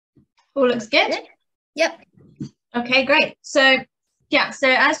All looks good? Yep. Okay, great. So yeah, so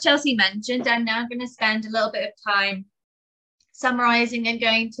as Chelsea mentioned, I'm now going to spend a little bit of time summarizing and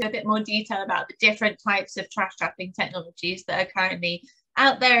going into a bit more detail about the different types of trash trapping technologies that are currently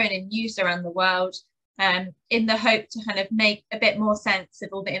out there and in use around the world, in the hope to kind of make a bit more sense of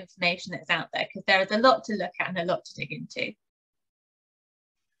all the information that's out there, because there is a lot to look at and a lot to dig into.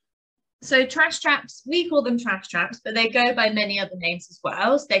 So trash traps, we call them trash traps, but they go by many other names as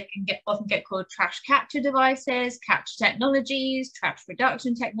well. So they can often get called trash capture devices, capture technologies, trash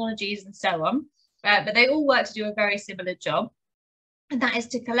reduction technologies, and so on. But they all work to do a very similar job, and that is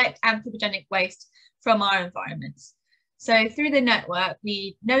to collect anthropogenic waste from our environments. So through the network,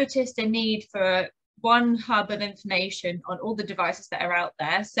 we noticed a need for one hub of information on all the devices that are out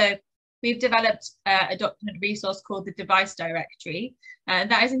there. So we've developed a document resource called the Device Directory, and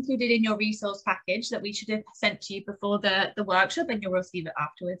that is included in your resource package that we should have sent to you before the workshop, and you'll receive it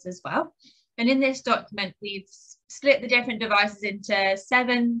afterwards as well. And in this document, we've split the different devices into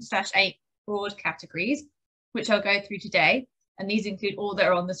 7/8 broad categories, which I'll go through today. And these include all that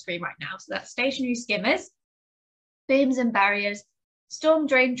are on the screen right now. So that's stationary skimmers, booms and barriers, storm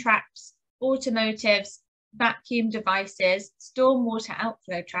drain traps, automotives, vacuum devices, stormwater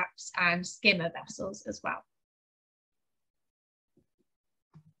outflow traps, and skimmer vessels as well.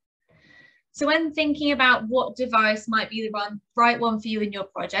 So when thinking about what device might be the right one for you in your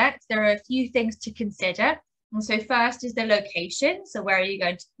project, there are a few things to consider. And so first is the location. So where are you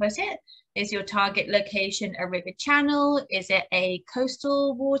going to put it? Is your target location a river channel? Is it a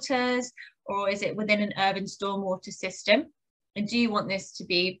coastal waters? Or is it within an urban stormwater system? And do you want this to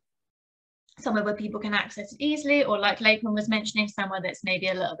be somewhere where people can access it easily, or like Lakeman was mentioning, somewhere that's maybe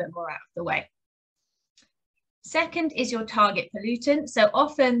a little bit more out of the way? Second is your target pollutant. So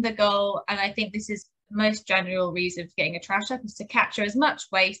often the goal, and I think this is the most general reason for getting a trash trap, is to capture as much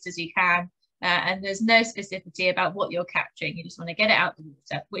waste as you can. And there's no specificity about what you're capturing. You just want to get it out the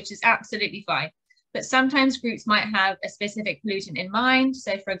water, which is absolutely fine. But sometimes groups might have a specific pollutant in mind.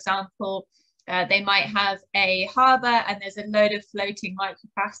 So for example, they might have a harbour and there's a load of floating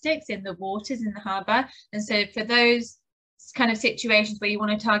microplastics in the waters in the harbour. And so for those kind of situations where you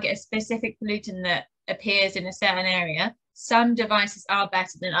want to target a specific pollutant that appears in a certain area, some devices are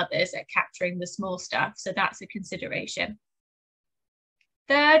better than others at capturing the small stuff. So that's a consideration.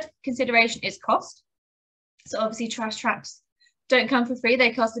 Third consideration is cost. So obviously trash traps don't come for free.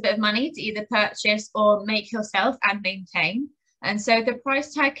 They cost a bit of money to either purchase or make yourself and maintain. And so the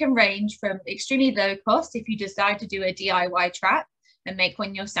price tag can range from extremely low cost if you decide to do a DIY trap and make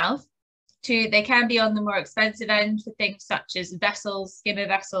one yourself, to they can be on the more expensive end for things such as vessels, skimmer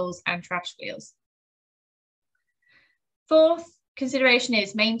vessels, and trash wheels. Fourth consideration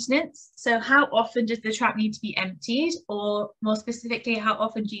is maintenance. So how often does the trap need to be emptied, or more specifically, how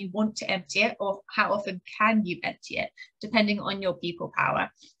often do you want to empty it, or how often can you empty it, depending on your people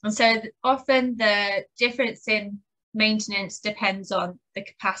power? And so often the difference in maintenance depends on the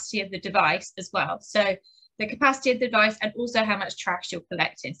capacity of the device as well. So the capacity of the device and also how much trash you're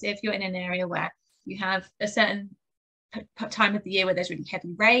collecting. So if you're in an area where you have a certain time of the year where there's really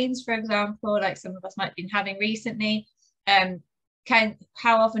heavy rains, for example, like some of us might have been having recently,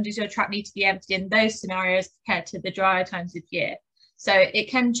 how often does your trap need to be emptied in those scenarios compared to the drier times of year? So it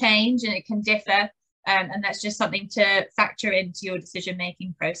can change and it can differ, and that's just something to factor into your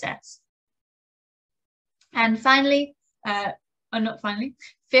decision-making process. And finally,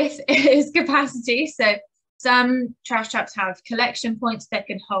 fifth is capacity. So some trash traps have collection points that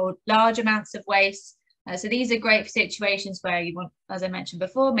can hold large amounts of waste. So these are great for situations where you want, as I mentioned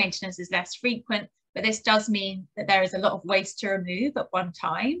before, maintenance is less frequent, but this does mean that there is a lot of waste to remove at one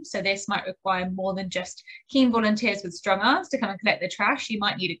time. So this might require more than just keen volunteers with strong arms to come and collect the trash. You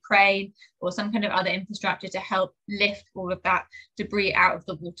might need a crane or some kind of other infrastructure to help lift all of that debris out of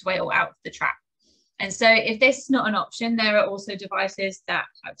the waterway or out of the trap. And so if this is not an option, there are also devices that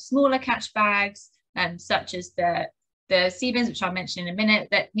have smaller catch bags, such as the sea bins, which I'll mention in a minute,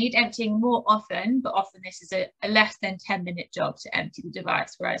 that need emptying more often, but often this is a less than 10-minute job to empty the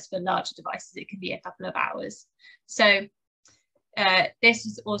device, whereas for larger devices, it can be a couple of hours. So this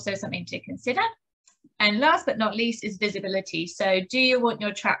is also something to consider. And last but not least is visibility. So do you want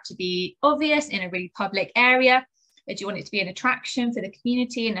your trap to be obvious in a really public area? Do you want it to be an attraction for the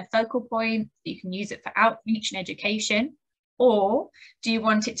community and a focal point? You can use it for outreach and education. Or do you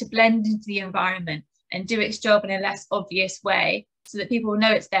want it to blend into the environment and do its job in a less obvious way so that people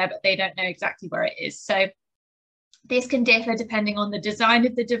know it's there, but they don't know exactly where it is? So this can differ depending on the design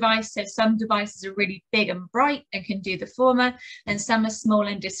of the device. So some devices are really big and bright and can do the former, and some are small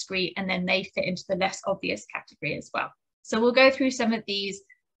and discreet, and then they fit into the less obvious category as well. So we'll go through some of these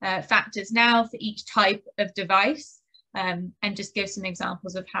factors now for each type of device, and just give some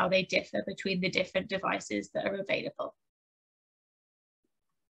examples of how they differ between the different devices that are available.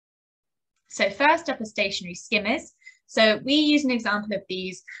 So first up are stationary skimmers. So we use an example of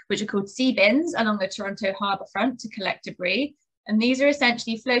these, which are called sea bins along the Toronto harbour front to collect debris. And these are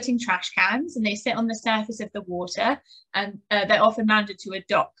essentially floating trash cans, and they sit on the surface of the water, and they're often mounted to a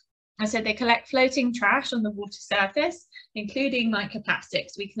dock. And so they collect floating trash on the water surface, including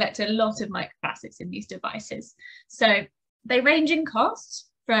microplastics. We collect a lot of microplastics in these devices. So they range in cost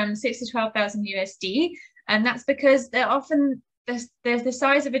from 6 to 12,000 USD, and that's because they're often the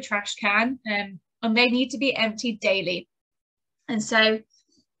size of a trash can, and they need to be emptied daily. And so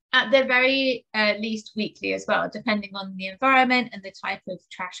at the very least weekly as well, depending on the environment and the type of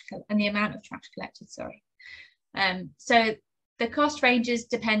trash and the amount of trash collected, sorry. So the cost ranges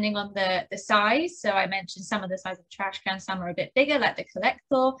depending on the size. So I mentioned some of the size of trash cans, some are a bit bigger, like the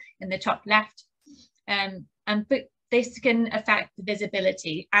collector in the top left. But this can affect the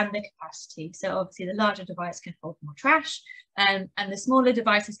visibility and the capacity. So obviously the larger device can hold more trash, and the smaller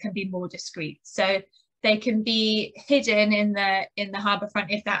devices can be more discreet. So they can be hidden in the harbour front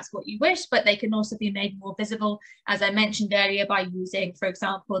if that's what you wish, but they can also be made more visible, as I mentioned earlier, by using, for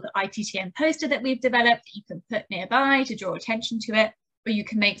example, the ITTN poster that we've developed that you can put nearby to draw attention to it, or you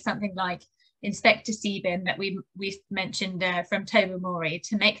can make something like Inspector Sea Bin that we mentioned from Tobermory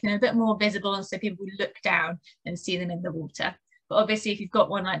to make them a bit more visible, and so people look down and see them in the water. But obviously if you've got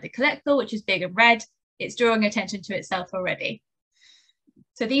one like the collector, which is big and red, it's drawing attention to itself already.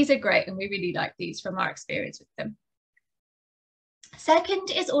 So these are great, and we really like these from our experience with them. Second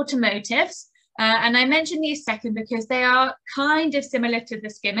is automotives. And I mentioned these second because they are kind of similar to the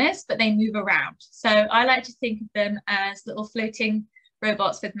skimmers, but they move around. So I like to think of them as little floating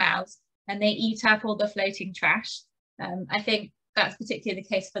robots with mouths, and they eat up all the floating trash. I think that's particularly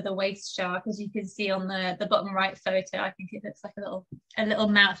the case for the waste shark, as you can see on the bottom right photo. I think it looks like a little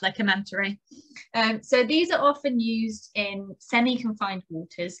mouth, like a manta ray. So these are often used in semi-confined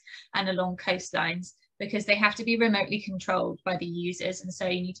waters and along coastlines, because they have to be remotely controlled by the users, and so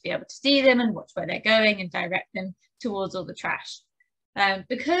you need to be able to see them and watch where they're going and direct them towards all the trash.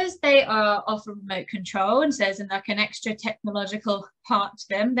 Because they are often remote control, and so there's like an extra technological part to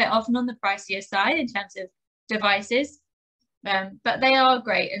them, they're often on the pricier side in terms of devices. But they are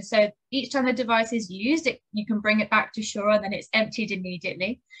great, and so each time the device is used, you can bring it back to shore and then it's emptied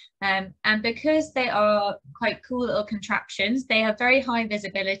immediately. And because they are quite cool little contraptions, they have very high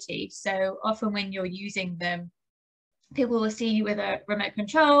visibility. So often when you're using them, people will see you with a remote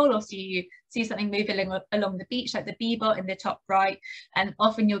control, or see something moving along the beach, like the B-bot in the top right, and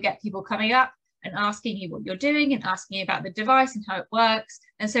often you'll get people coming up and asking you what you're doing and asking you about the device and how it works.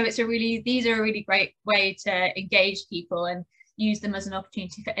 And so these are a really great way to engage people and use them as an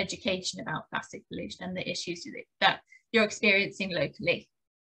opportunity for education about plastic pollution and the issues that you're experiencing locally.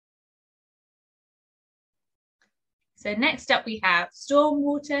 So next up we have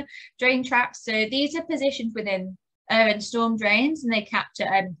stormwater drain traps. So these are positioned within urban storm drains, and they capture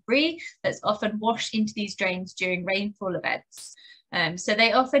debris that's often washed into these drains during rainfall events. So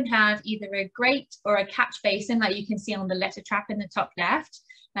they often have either a grate or a catch basin, like you can see on the letter trap in the top left,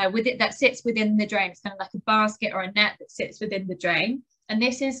 with it that sits within the drain. It's kind of like a basket or a net that sits within the drain. And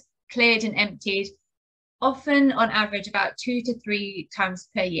this is cleared and emptied often on average about 2 to 3 times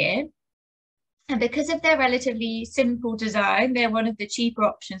per year. And because of their relatively simple design, they're one of the cheaper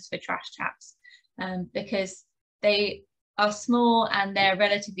options for trash traps, because they are small and they're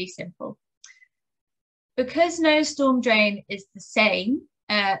relatively simple. Because no storm drain is the same,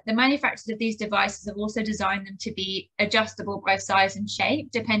 the manufacturers of these devices have also designed them to be adjustable by size and shape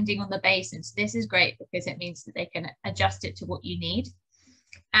depending on the basin. So this is great because it means that they can adjust it to what you need.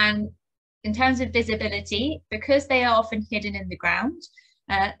 And in terms of visibility, because they are often hidden in the ground,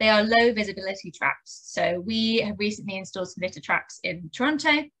 they are low visibility traps. So we have recently installed some litter traps in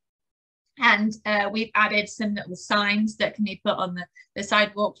Toronto, and we've added some little signs that can be put on the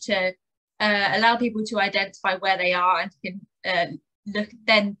sidewalk to allow people to identify where they are, and can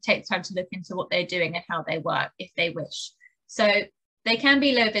then take the time to look into what they're doing and how they work if they wish. So they can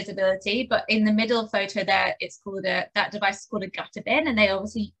be low visibility, but in the middle photo there, that device is called a gutter bin, and they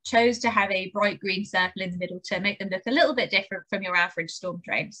obviously chose to have a bright green circle in the middle to make them look a little bit different from your average storm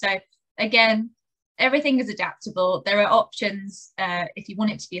drain. So again, everything is adaptable. There are options if you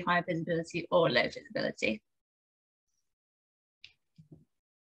want it to be high visibility or low visibility.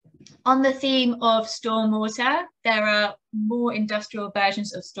 On the theme of stormwater, there are more industrial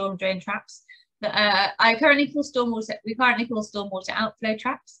versions of storm drain traps that we currently call stormwater outflow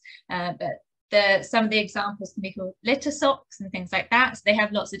traps, but some of the examples can be called litter socks and things like that. So they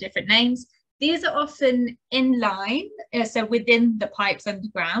have lots of different names. These are often in line, so within the pipes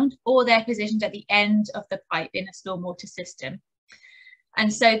underground, or they're positioned at the end of the pipe in a stormwater system.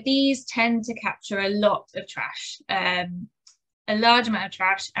 And so these tend to capture a lot of trash, a large amount of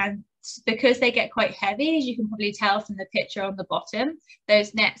trash. And because they get quite heavy, as you can probably tell from the picture on the bottom,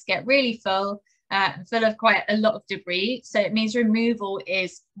 those nets get really full of quite a lot of debris. So it means removal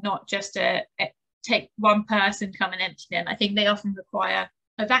is not just take one person come and empty them. I think they often require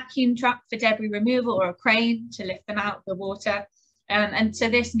a vacuum truck for debris removal or a crane to lift them out of the water. And so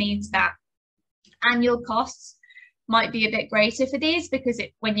this means that annual costs might be a bit greater for these, because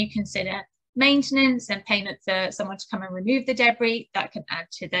when you consider maintenance and payment for someone to come and remove the debris, that can add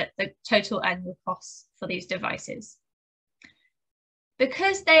to the total annual costs for these devices.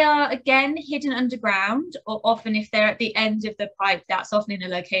 Because they are, again, hidden underground, or often if they're at the end of the pipe, that's often in a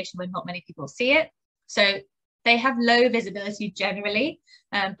location where not many people see it. So they have low visibility generally,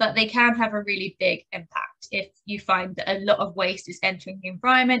 but they can have a really big impact if you find that a lot of waste is entering the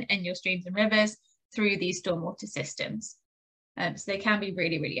environment and your streams and rivers through these stormwater systems. So they can be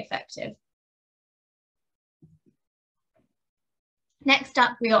really, really effective. Next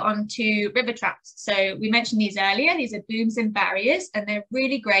up, we are on to river traps. So we mentioned these earlier. These are booms and barriers, and they're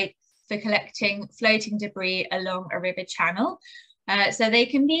really great for collecting floating debris along a river channel. So they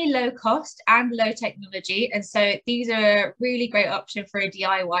can be low cost and low technology. And so these are a really great option for a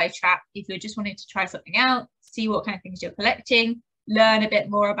DIY trap if you're just wanting to try something out, see what kind of things you're collecting, learn a bit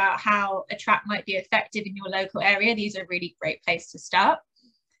more about how a trap might be effective in your local area. These are a really great place to start.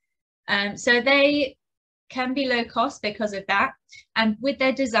 So they can be low cost because of that. And with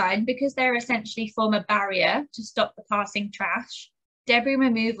their design, because they're essentially form a barrier to stop the passing trash, debris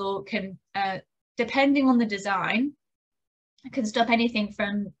removal can, depending on the design, can stop anything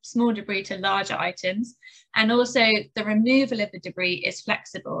from small debris to larger items. And also the removal of the debris is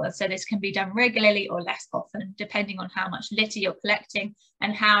flexible. And so this can be done regularly or less often, depending on how much litter you're collecting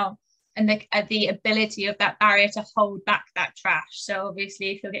and the ability of that barrier to hold back that trash. So obviously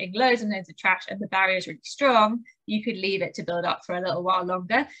if you're getting loads and loads of trash and the barrier is really strong, you could leave it to build up for a little while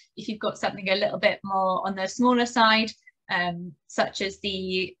longer. If you've got something a little bit more on the smaller side, such as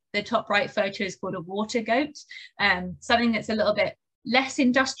the top right photo is called a water goat, something that's a little bit less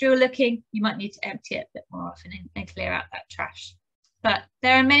industrial looking, you might need to empty it a bit more often and clear out that trash. But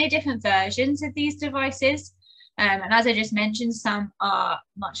there are many different versions of these devices, and as I just mentioned, some are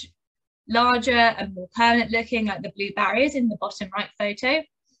much larger and more permanent looking, like the blue barriers in the bottom right photo,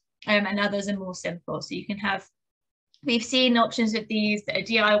 and others are more simple. So you can have, we've seen options of these that are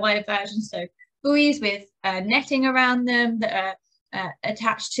DIY versions, so buoys with netting around them that are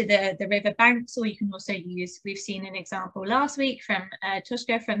attached to the river banks, or you can also use, we've seen an example last week from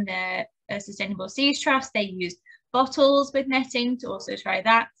Tushka from the Sustainable Seas Trust. They used bottles with netting to also try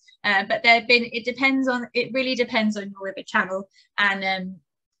that. But it really depends on your river channel and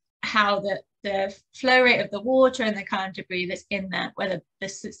how the flow rate of the water and the kind of debris that's in there, whether the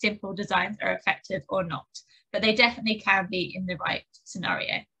simple designs are effective or not. But they definitely can be in the right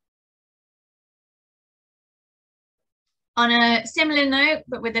scenario. On a similar note,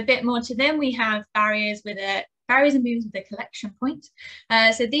 but with a bit more to them, we have barriers and booms with a collection point.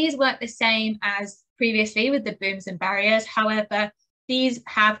 So these work the same as previously with the booms and barriers. However, these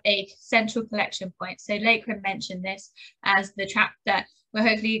have a central collection point. So Lakeram mentioned this as the trap that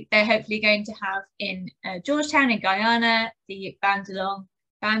they're hopefully going to have in Georgetown in Guyana, the Bandalong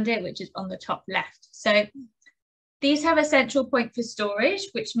Bandit, which is on the top left. So these have a central point for storage,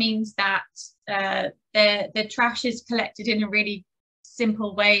 which means that the trash is collected in a really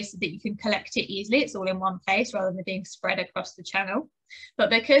simple way so that you can collect it easily. It's all in one place rather than being spread across the channel. But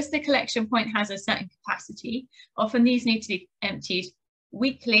because the collection point has a certain capacity, often these need to be emptied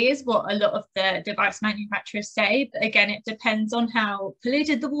weekly is what a lot of the device manufacturers say. But again, it depends on how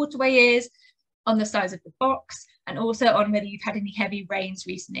polluted the waterway is, on the size of the box, and also on whether you've had any heavy rains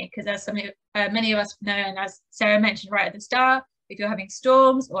recently, because as many of us know, and as Sarah mentioned right at the start, if you're having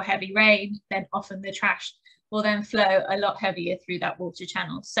storms or heavy rain, then often the trash will then flow a lot heavier through that water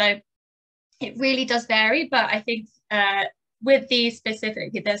channel. So it really does vary, but I think with these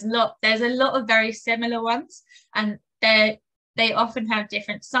specifically, there's a lot of very similar ones, and they often have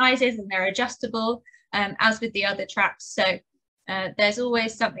different sizes and they're adjustable, as with the other traps. So there's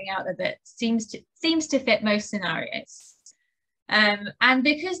always something out there that seems to fit most scenarios. And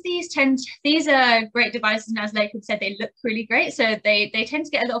because these are great devices, and as Lakewood said, they look really great, so they tend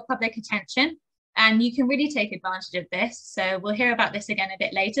to get a lot of public attention, and you can really take advantage of this. So we'll hear about this again a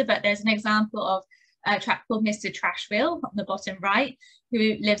bit later, but there's an example of a chap called Mr. Trash Wheel on the bottom right,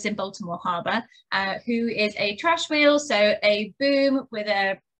 who lives in Baltimore Harbour, who is a trash wheel, so a boom with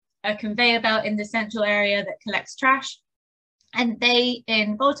a conveyor belt in the central area that collects trash. And they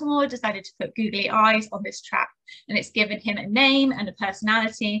in Baltimore decided to put googly eyes on this trap, and it's given him a name and a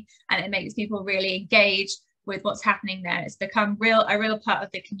personality, and it makes people really engage with what's happening there. It's become a real part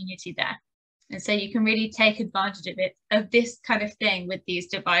of the community there. And so you can really take advantage of this kind of thing with these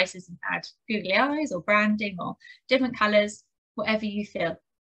devices and add googly eyes or branding or different colours, whatever you feel.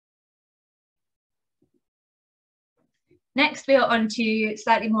 Next, we're on to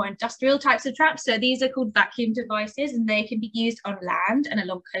slightly more industrial types of traps. So these are called vacuum devices, and they can be used on land and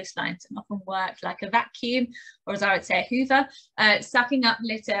along coastlines and often work like a vacuum, or as I would say, a hoover, sucking up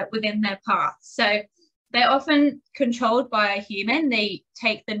litter within their path. So they're often controlled by a human. They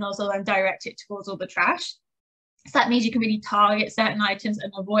take the nozzle and direct it towards all the trash. So that means you can really target certain items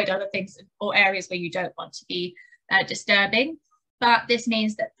and avoid other things or areas where you don't want to be disturbing. But this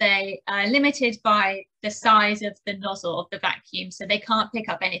means that they are limited by the size of the nozzle of the vacuum. So they can't pick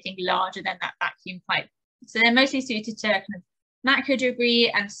up anything larger than that vacuum pipe. So they're mostly suited to kind of macro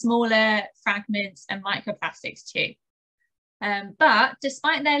debris and smaller fragments and microplastics too. But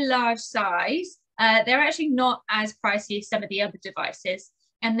despite their large size, they're actually not as pricey as some of the other devices,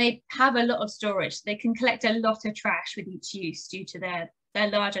 and they have a lot of storage. They can collect a lot of trash with each use due to their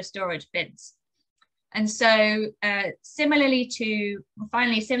larger storage bins. And so similarly to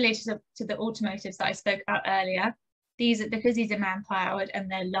the automotives that I spoke about earlier, because these are man-powered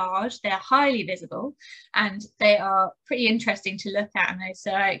and they're large, they're highly visible, and they are pretty interesting to look at. And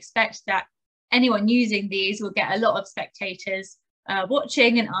so I expect that anyone using these will get a lot of spectators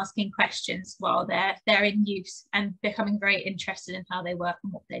watching and asking questions while they're in use and becoming very interested in how they work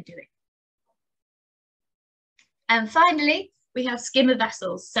and what they're doing. And finally, we have skimmer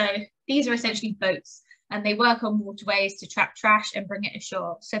vessels. So these are essentially boats, and they work on waterways to trap trash and bring it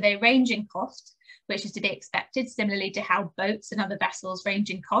ashore. So they range in cost, which is to be expected, similarly to how boats and other vessels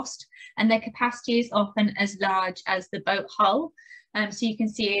range in cost, and their capacity is often as large as the boat hull. So you can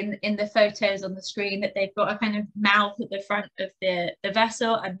see in the photos on the screen that they've got a kind of mouth at the front of the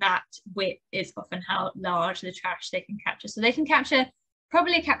vessel, and that width is often how large the trash they can capture. So they can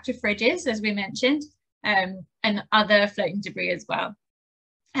probably capture fridges, as we mentioned, and other floating debris as well.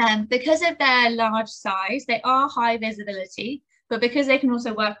 Because of their large size, they are high visibility, but because they can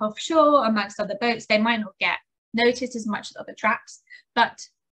also work offshore amongst other boats, they might not get noticed as much as other traps. But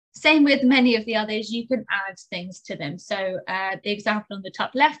same with many of the others, you can add things to them. So the example on the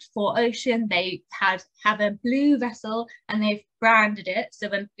top left for Ocean, they have a blue vessel and they've branded it. So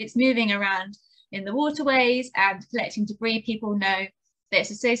when it's moving around in the waterways and collecting debris, people know that it's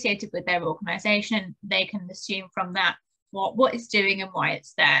associated with their organisation. They can assume from that what it's doing and why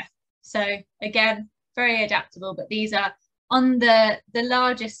it's there. So again, very adaptable, but these are on the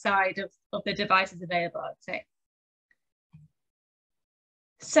largest side of the devices available, I'd say.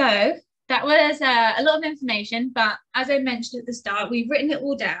 So that was a lot of information, but as I mentioned at the start, we've written it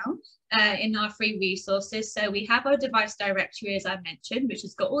all down in our free resources. So we have our device directory, as I mentioned, which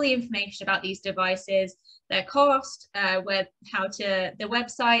has got all the information about these devices, their cost, the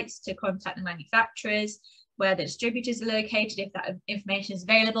websites to contact the manufacturers, where the distributors are located, if that information is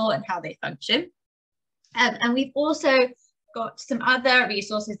available, and how they function. And we've also got some other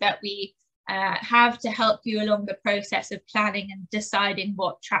resources that we have to help you along the process of planning and deciding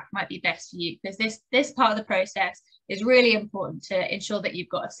what trap might be best for you, because this part of the process is really important to ensure that you've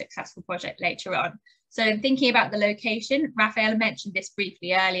got a successful project later on. So in thinking about the location, Raphael mentioned this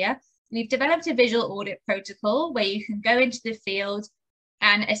briefly earlier, we've developed a visual audit protocol where you can go into the field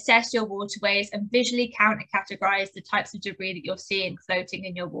and assess your waterways and visually count and categorize the types of debris that you're seeing floating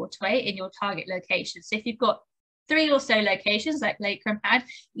in your waterway in your target location. So if you've got 3 or so locations like Lakeham had,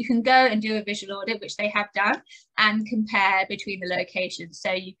 you can go and do a visual audit, which they have done, and compare between the locations.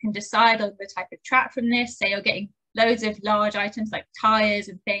 So you can decide on the type of trap from this. Say you're getting loads of large items like tires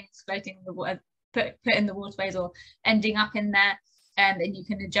and things floating in the water, put in the waterways or ending up in there, and then you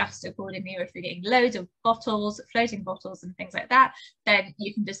can adjust accordingly. Or if you're getting loads of bottles, floating bottles and things like that, then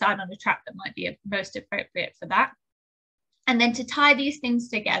you can decide on a trap that might be most appropriate for that. And then to tie these things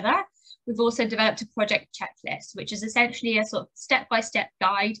together, we've also developed a project checklist, which is essentially a sort of step-by-step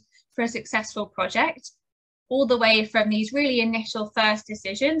guide for a successful project, all the way from these really initial first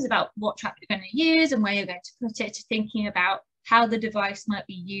decisions about what trap you're going to use and where you're going to put it, to thinking about how the device might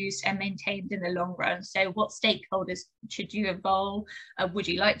be used and maintained in the long run. So what stakeholders should you involve? Would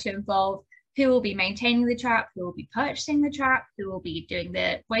you like to involve? Who will be maintaining the trap? Who will be purchasing the trap? Who will be doing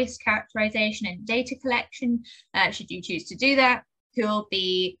the waste characterization and data collection, should you choose to do that? Who will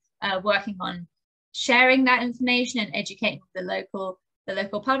be working on sharing that information and educating the local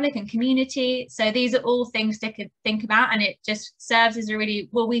public and community. So these are all things to think about, and it just serves as a really,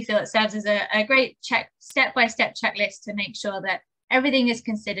 well, we feel it serves as a great step-by-step checklist to make sure that everything is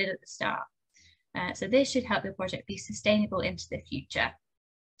considered at the start. So this should help the project be sustainable into the future.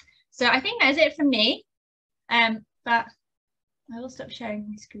 So I think that's it from me, but I will stop sharing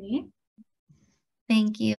my screen. Thank you.